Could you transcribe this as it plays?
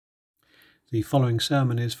The following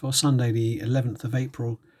sermon is for Sunday the 11th of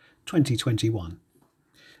April 2021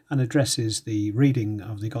 and addresses the reading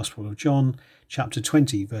of the Gospel of John, chapter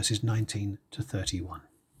 20, verses 19 to 31.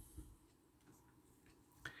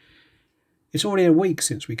 It's already a week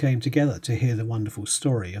since we came together to hear the wonderful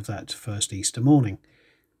story of that first Easter morning.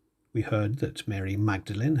 We heard that Mary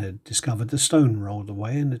Magdalene had discovered the stone rolled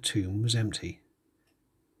away and the tomb was empty.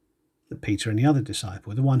 That Peter and the other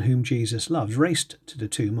disciple, the one whom Jesus loved, raced to the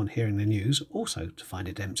tomb on hearing the news, also to find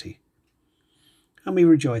it empty. And we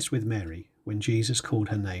rejoiced with Mary when Jesus called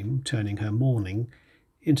her name, turning her mourning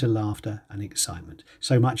into laughter and excitement,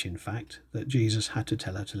 so much in fact that Jesus had to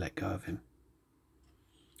tell her to let go of him.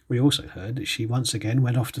 We also heard that she once again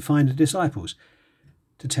went off to find the disciples,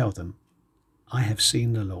 to tell them, "I have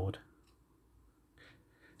seen the Lord."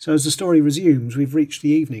 So as the story resumes, we've reached the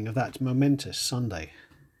evening of that momentous Sunday,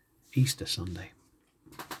 Easter Sunday.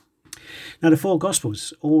 Now the four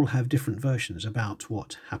Gospels all have different versions about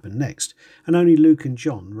what happened next, and only Luke and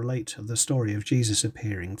John relate of the story of Jesus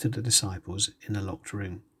appearing to the disciples in a locked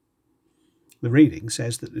room. The reading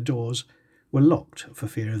says that the doors were locked for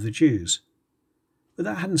fear of the Jews. But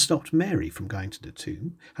that hadn't stopped Mary from going to the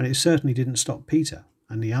tomb, and it certainly didn't stop Peter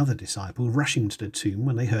and the other disciple rushing to the tomb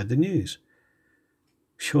when they heard the news.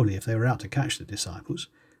 Surely if they were out to catch the disciples,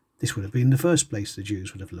 this would have been the first place the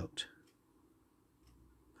Jews would have looked.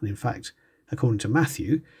 And in fact, according to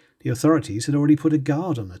Matthew, the authorities had already put a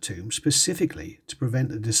guard on the tomb specifically to prevent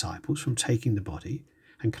the disciples from taking the body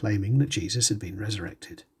and claiming that Jesus had been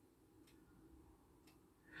resurrected.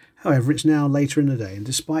 However, it's now later in the day, and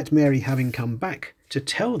despite Mary having come back to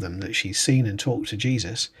tell them that she's seen and talked to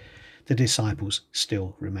Jesus, the disciples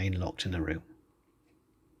still remain locked in the room.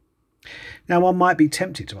 Now, one might be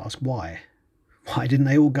tempted to ask why. Why didn't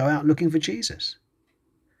they all go out looking for Jesus?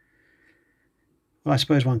 Well, I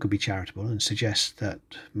suppose one could be charitable and suggest that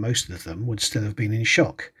most of them would still have been in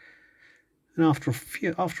shock. And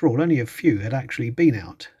after all, only a few had actually been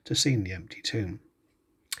out to see the empty tomb.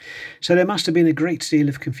 So there must have been a great deal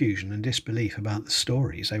of confusion and disbelief about the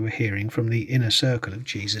stories they were hearing from the inner circle of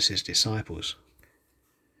Jesus' disciples.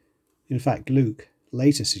 In fact, Luke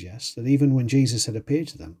later suggests that even when Jesus had appeared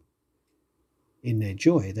to them, in their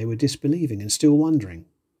joy they were disbelieving and still wondering,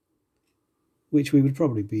 which we'd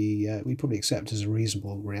probably accept as a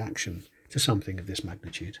reasonable reaction to something of this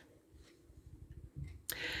magnitude.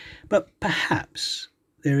 But perhaps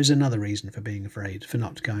there is another reason for being afraid, for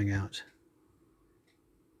not going out.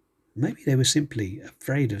 Maybe they were simply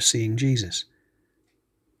afraid of seeing Jesus,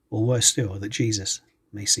 or worse still, that Jesus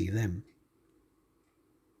may see them.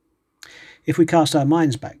 If we cast our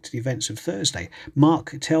minds back to the events of Thursday,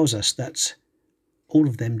 Mark tells us that all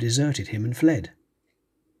of them deserted him and fled.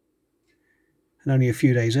 And only a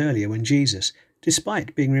few days earlier, when Jesus,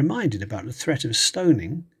 despite being reminded about the threat of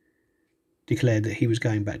stoning, declared that he was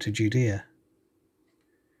going back to Judea.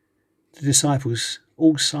 The disciples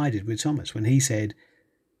all sided with Thomas when he said,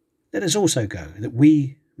 "Let us also go, that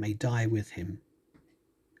we may die with him."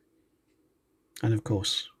 And of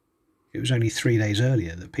course, it was only 3 days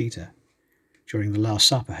earlier that Peter, during the Last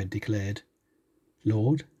Supper, had declared,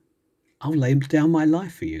 "Lord, I'll lay down my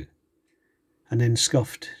life for you," and then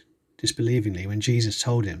scoffed disbelievingly when Jesus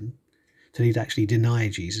told him that he'd actually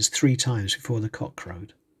denied Jesus 3 times before the cock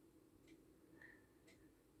crowed.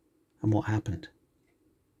 And what happened?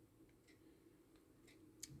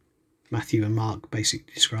 Matthew and Mark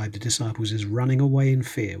basically describe the disciples as running away in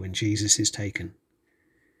fear when Jesus is taken.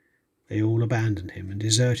 They all abandoned him and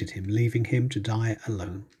deserted him, leaving him to die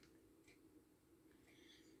alone.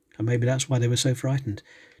 And maybe that's why they were so frightened,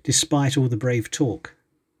 despite all the brave talk.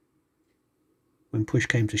 When push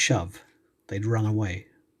came to shove, they'd run away,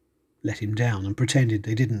 let him down, and pretended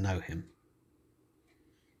they didn't know him.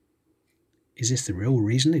 Is this the real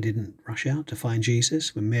reason they didn't rush out to find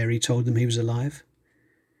Jesus when Mary told them he was alive?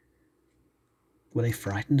 Were they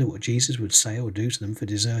frightened at what Jesus would say or do to them for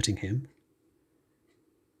deserting him?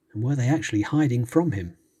 And were they actually hiding from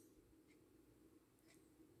him?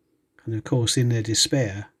 And of course, in their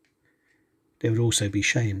despair, there would also be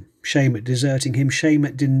shame. Shame at deserting him, shame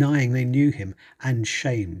at denying they knew him, and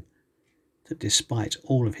shame that despite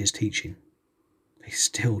all of his teaching, they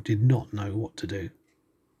still did not know what to do.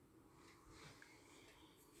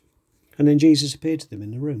 And then Jesus appeared to them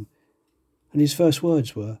in the room, and his first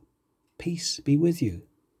words were, "Peace be with you."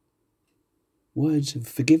 Words of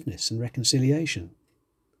forgiveness and reconciliation.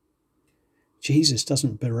 Jesus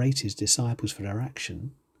doesn't berate his disciples for their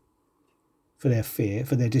action, for their fear,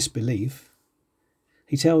 for their disbelief.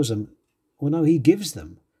 He tells them, well, no, he gives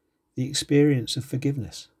them the experience of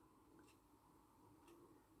forgiveness.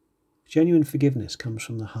 Genuine forgiveness comes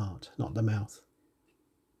from the heart, not the mouth.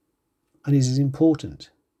 and is as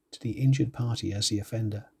important to the injured party as the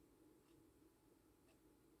offender.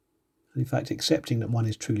 And in fact, accepting that one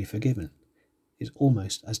is truly forgiven is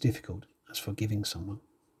almost as difficult as forgiving someone.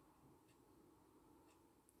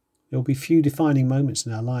 There will be few defining moments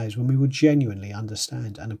in our lives when we will genuinely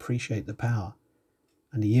understand and appreciate the power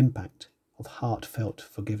and the impact of heartfelt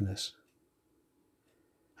forgiveness.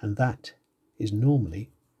 And that is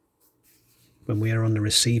normally when we are on the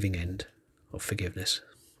receiving end of forgiveness.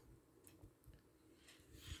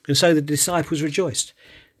 And so the disciples rejoiced,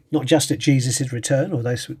 not just at Jesus' return,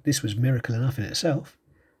 although this was miracle enough in itself,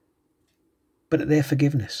 but at their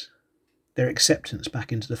forgiveness, their acceptance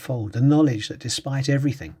back into the fold, the knowledge that despite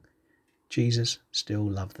everything, Jesus still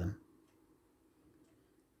loved them.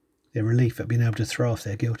 Their relief at being able to throw off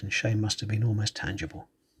their guilt and shame must have been almost tangible.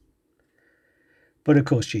 But of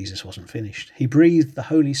course, Jesus wasn't finished. He breathed the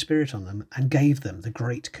Holy Spirit on them and gave them the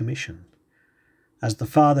Great Commission. As the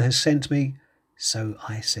Father has sent me, so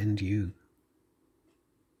I send you.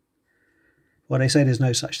 Well, they say there's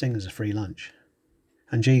no such thing as a free lunch.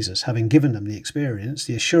 And Jesus, having given them the experience,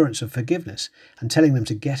 the assurance of forgiveness, and telling them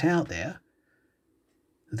to get out there,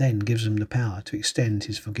 then gives them the power to extend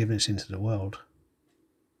his forgiveness into the world.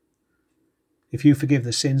 If you forgive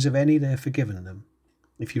the sins of any, they are forgiven them.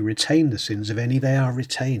 If you retain the sins of any, they are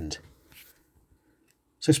retained.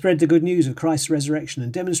 So spread the good news of Christ's resurrection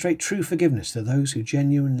and demonstrate true forgiveness to those who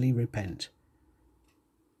genuinely repent.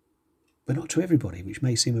 But not to everybody, which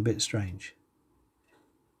may seem a bit strange.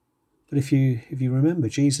 But if you remember,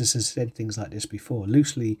 Jesus has said things like this before,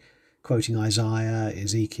 loosely quoting Isaiah,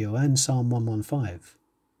 Ezekiel and Psalm 115.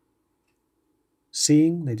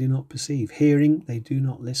 Seeing, they do not perceive. Hearing, they do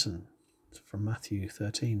not listen. It's from Matthew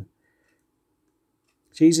 13.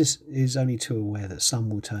 Jesus is only too aware that some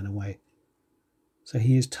will turn away. So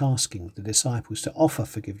he is tasking the disciples to offer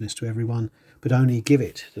forgiveness to everyone, but only give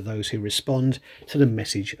it to those who respond to the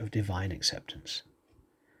message of divine acceptance.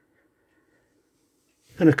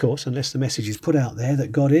 And of course, unless the message is put out there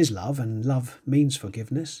that God is love and love means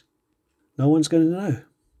forgiveness, no one's going to know.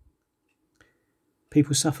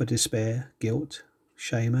 People suffer despair, guilt,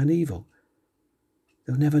 shame and evil.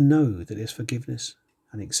 They'll never know that there's forgiveness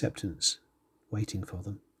and acceptance waiting for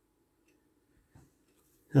them.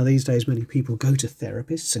 Now, these days, many people go to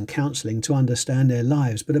therapists and counselling to understand their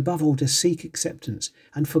lives, but above all, to seek acceptance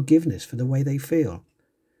and forgiveness for the way they feel.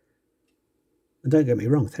 And don't get me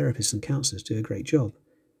wrong, therapists and counsellors do a great job.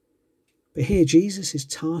 But here, Jesus is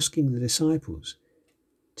tasking the disciples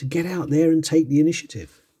to get out there and take the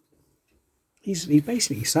initiative. He's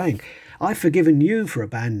basically saying, I've forgiven you for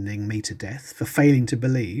abandoning me to death, for failing to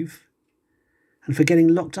believe, and for getting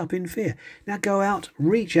locked up in fear. Now go out,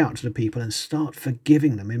 reach out to the people and start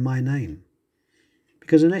forgiving them in my name.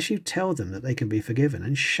 Because unless you tell them that they can be forgiven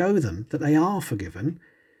and show them that they are forgiven,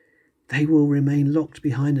 they will remain locked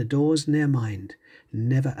behind the doors in their mind,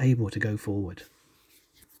 never able to go forward.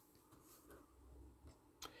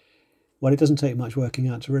 Well, it doesn't take much working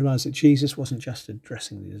out to realise that Jesus wasn't just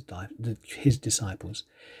addressing his disciples.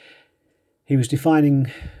 He was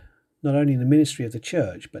defining not only the ministry of the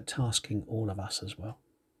church, but tasking all of us as well.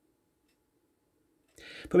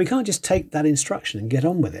 But we can't just take that instruction and get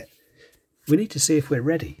on with it. We need to see if we're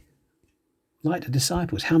ready. Like the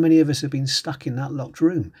disciples, how many of us have been stuck in that locked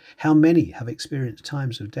room? How many have experienced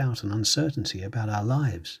times of doubt and uncertainty about our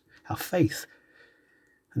lives, our faith,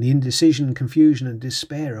 and the indecision, confusion and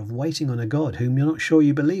despair of waiting on a God whom you're not sure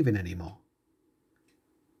you believe in anymore?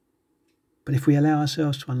 But if we allow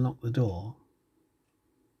ourselves to unlock the door,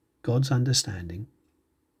 God's understanding,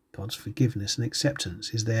 God's forgiveness and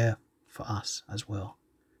acceptance is there for us as well.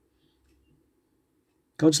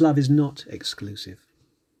 God's love is not exclusive,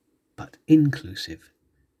 but inclusive.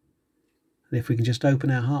 And if we can just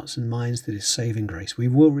open our hearts and minds to this saving grace, we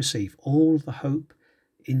will receive all the hope,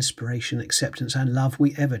 inspiration, acceptance and love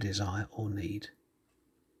we ever desire or need.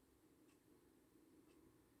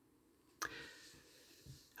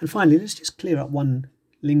 And finally, let's just clear up one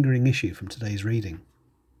lingering issue from today's reading.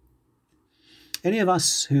 Any of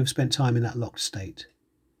us who have spent time in that locked state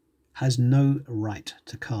has no right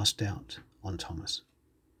to cast doubt on Thomas.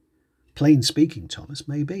 Plain speaking, Thomas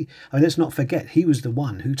may be. Let's not forget, he was the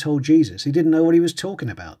one who told Jesus he didn't know what he was talking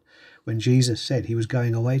about when Jesus said he was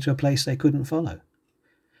going away to a place they couldn't follow.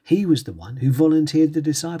 He was the one who volunteered the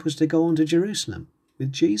disciples to go on to Jerusalem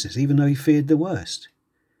with Jesus, even though he feared the worst.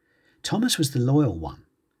 Thomas was the loyal one,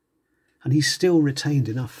 and he still retained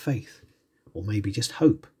enough faith, or maybe just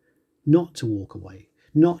hope, not to walk away,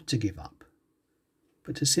 not to give up,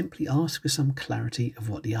 but to simply ask for some clarity of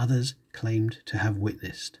what the others claimed to have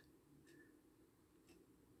witnessed.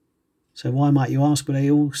 So why, might you ask, were they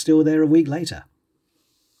all still there a week later?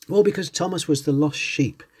 Or because Thomas was the lost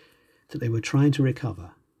sheep that they were trying to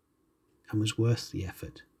recover and was worth the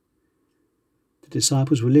effort. The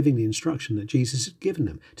disciples were living the instruction that Jesus had given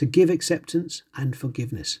them to give acceptance and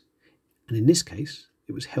forgiveness. And in this case,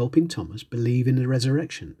 it was helping Thomas believe in the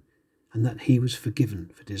resurrection and that he was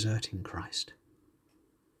forgiven for deserting Christ.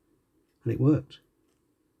 And it worked.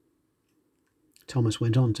 Thomas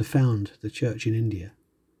went on to found the church in India,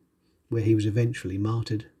 where he was eventually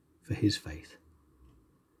martyred for his faith.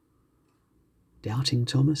 Doubting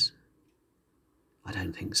Thomas? I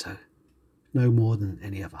don't think so. No more than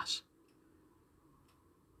any of us.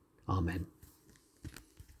 Amen.